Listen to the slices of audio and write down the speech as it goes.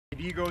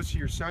ID goes to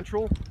your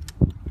central.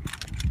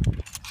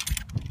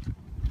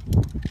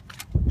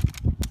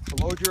 To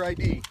load your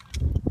ID,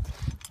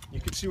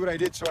 you can see what I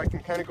did so I can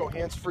kind of go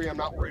hands-free. I'm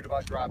not worried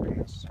about dropping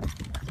this.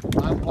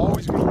 I'm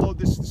always going to load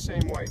this the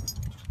same way.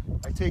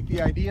 I take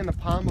the ID in the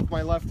palm of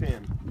my left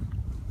hand.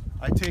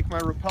 I take my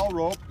rappel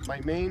rope, my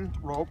main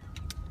rope,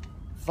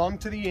 thumb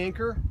to the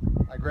anchor.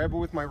 I grab it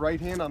with my right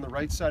hand on the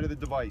right side of the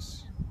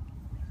device.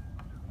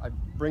 I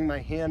bring my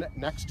hand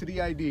next to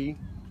the ID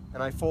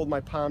and I fold my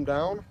palm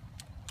down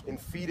and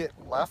feed it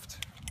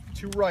left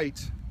to right,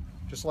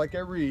 just like I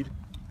read,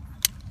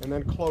 and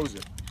then close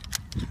it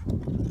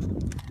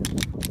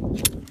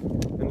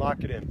and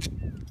lock it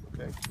in.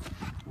 Okay.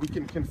 We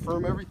can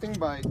confirm everything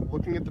by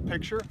looking at the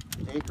picture.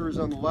 The anchor is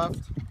on the left,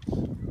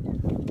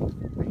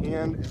 the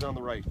hand is on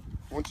the right.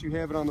 Once you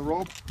have it on the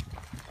rope,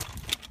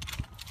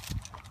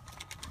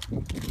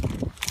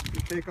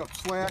 you take up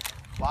slack,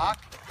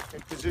 lock,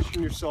 and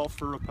position yourself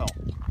for rappel.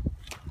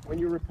 When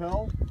you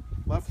rappel,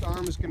 left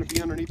arm is going to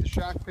be underneath the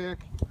shock pack.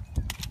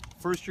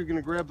 First, you're going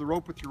to grab the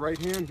rope with your right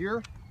hand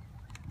here,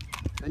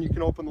 then you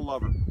can open the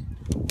lever.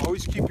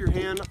 Always keep your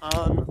hand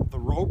on the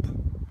rope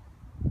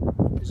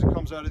as it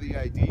comes out of the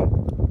ID,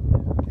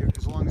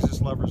 as long as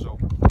this lever is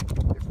open.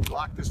 If we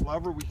lock this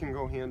lever, we can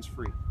go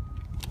hands-free.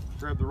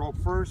 Grab the rope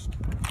first,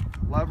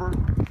 lever,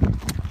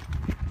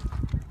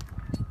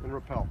 and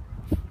rappel.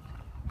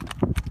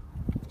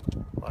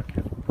 Lock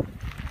in.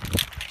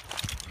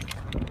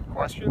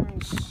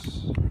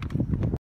 Questions?